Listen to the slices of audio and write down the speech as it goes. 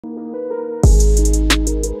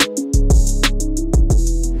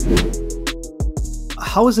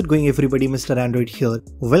How is it going everybody, Mr. Android here.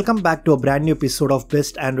 Welcome back to a brand new episode of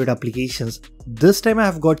Best Android Applications. This time I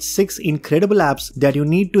have got 6 incredible apps that you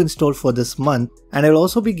need to install for this month, and I will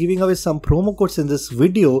also be giving away some promo codes in this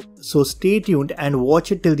video, so stay tuned and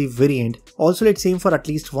watch it till the very end. Also, let's aim for at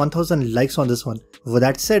least 1000 likes on this one. With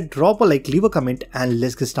that said, drop a like, leave a comment, and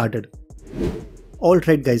let's get started.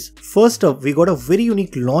 Alright guys, first up we got a very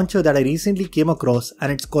unique launcher that I recently came across,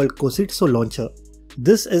 and it's called Cositso Launcher.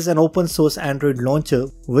 This is an open source Android launcher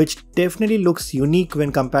which definitely looks unique when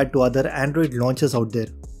compared to other Android launchers out there.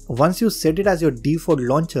 Once you set it as your default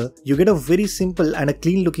launcher, you get a very simple and a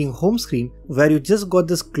clean looking home screen where you just got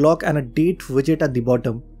this clock and a date widget at the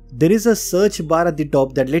bottom. There is a search bar at the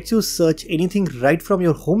top that lets you search anything right from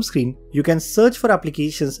your home screen. You can search for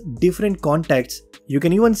applications, different contacts. You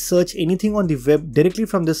can even search anything on the web directly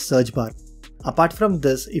from this search bar. Apart from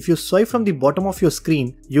this, if you swipe from the bottom of your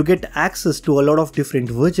screen, you get access to a lot of different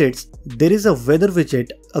widgets. There is a weather widget,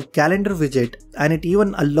 a calendar widget, and it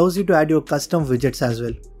even allows you to add your custom widgets as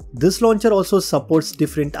well. This launcher also supports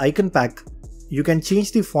different icon pack. You can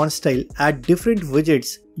change the font style, add different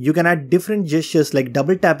widgets. You can add different gestures like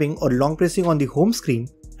double tapping or long pressing on the home screen.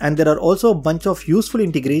 And there are also a bunch of useful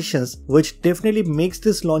integrations which definitely makes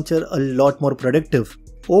this launcher a lot more productive.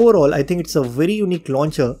 Overall, I think it's a very unique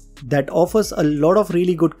launcher that offers a lot of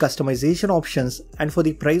really good customization options, and for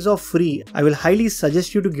the price of free, I will highly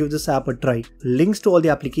suggest you to give this app a try. Links to all the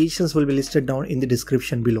applications will be listed down in the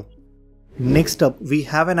description below. Next up, we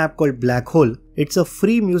have an app called Black Hole. It's a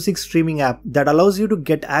free music streaming app that allows you to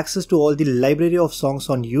get access to all the library of songs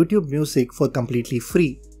on YouTube Music for completely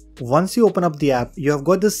free. Once you open up the app, you have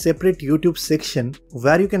got this separate YouTube section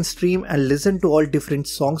where you can stream and listen to all different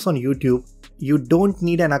songs on YouTube. You don't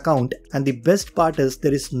need an account, and the best part is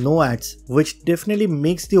there is no ads, which definitely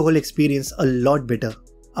makes the whole experience a lot better.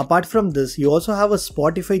 Apart from this, you also have a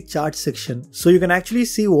Spotify chart section, so you can actually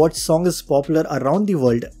see what song is popular around the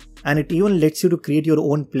world, and it even lets you to create your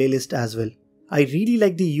own playlist as well. I really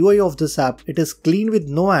like the UI of this app. It is clean with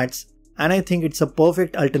no ads, and I think it's a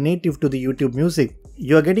perfect alternative to the YouTube Music.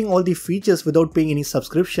 You are getting all the features without paying any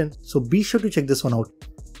subscription, so be sure to check this one out.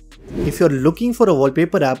 If you're looking for a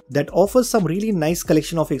wallpaper app that offers some really nice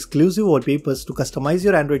collection of exclusive wallpapers to customize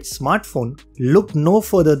your Android smartphone, look no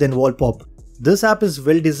further than Wallpop. This app is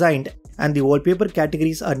well designed and the wallpaper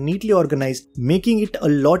categories are neatly organized, making it a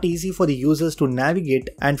lot easy for the users to navigate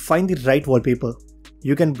and find the right wallpaper.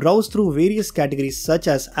 You can browse through various categories such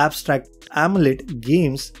as abstract, AMOLED,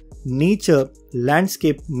 games, nature,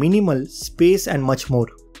 landscape, minimal, space, and much more.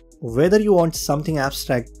 Whether you want something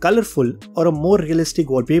abstract, colorful, or a more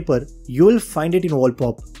realistic wallpaper, you will find it in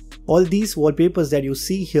Wallpop. All these wallpapers that you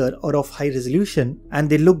see here are of high resolution and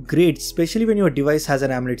they look great, especially when your device has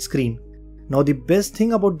an AMOLED screen. Now the best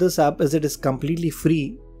thing about this app is it is completely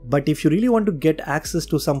free, but if you really want to get access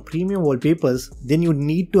to some premium wallpapers, then you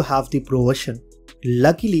need to have the Pro version.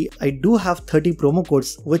 Luckily, I do have 30 promo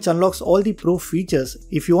codes which unlocks all the Pro features.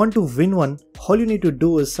 If you want to win one, all you need to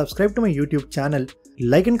do is subscribe to my YouTube channel,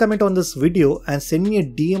 like and comment on this video, and send me a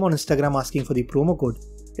DM on Instagram asking for the promo code.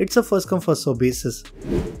 It's a first come first serve basis.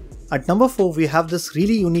 At number 4, we have this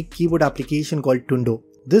really unique keyboard application called Tundo.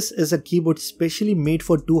 This is a keyboard specially made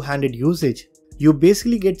for two-handed usage. You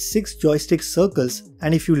basically get 6 joystick circles,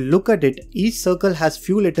 and if you look at it, each circle has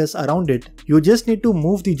few letters around it. You just need to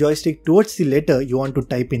move the joystick towards the letter you want to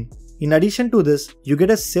type in. In addition to this, you get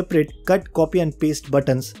a separate cut, copy and paste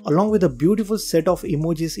buttons along with a beautiful set of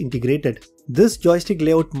emojis integrated. This joystick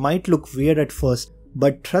layout might look weird at first,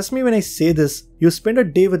 but trust me when I say this, you spend a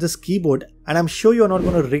day with this keyboard and I'm sure you're not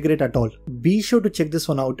going to regret at all. Be sure to check this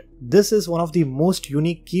one out. This is one of the most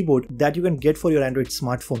unique keyboard that you can get for your Android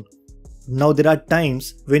smartphone. Now there are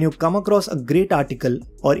times when you come across a great article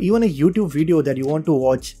or even a YouTube video that you want to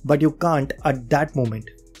watch but you can't at that moment.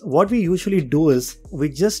 What we usually do is we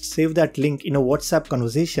just save that link in a WhatsApp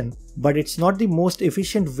conversation, but it's not the most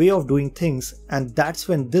efficient way of doing things, and that's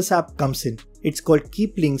when this app comes in. It's called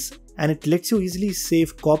Keep Links and it lets you easily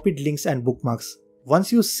save copied links and bookmarks.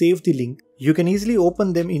 Once you save the link, you can easily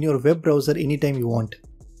open them in your web browser anytime you want.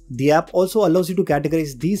 The app also allows you to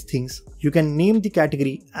categorize these things. You can name the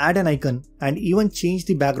category, add an icon, and even change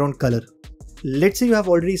the background color. Let's say you have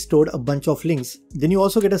already stored a bunch of links, then you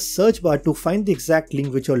also get a search bar to find the exact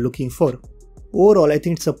link which you're looking for. Overall, I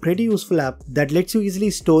think it's a pretty useful app that lets you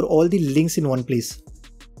easily store all the links in one place.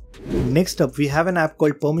 Next up, we have an app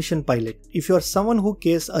called Permission Pilot. If you're someone who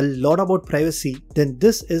cares a lot about privacy, then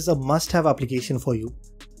this is a must-have application for you.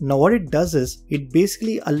 Now what it does is, it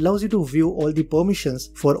basically allows you to view all the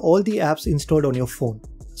permissions for all the apps installed on your phone.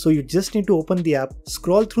 So you just need to open the app,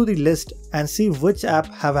 scroll through the list and see which app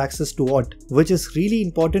have access to what, which is really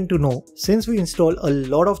important to know since we install a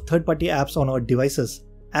lot of third-party apps on our devices.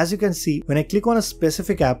 As you can see, when I click on a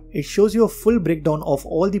specific app, it shows you a full breakdown of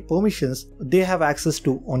all the permissions they have access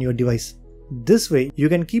to on your device. This way, you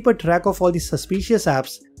can keep a track of all the suspicious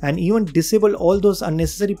apps and even disable all those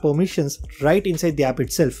unnecessary permissions right inside the app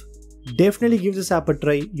itself. Definitely give this app a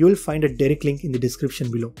try. You will find a direct link in the description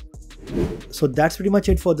below. So that's pretty much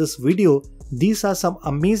it for this video. These are some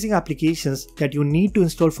amazing applications that you need to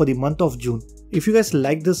install for the month of June. If you guys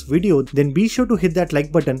like this video, then be sure to hit that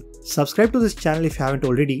like button, subscribe to this channel if you haven't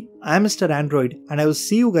already. I am Mr. Android and I will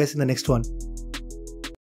see you guys in the next one.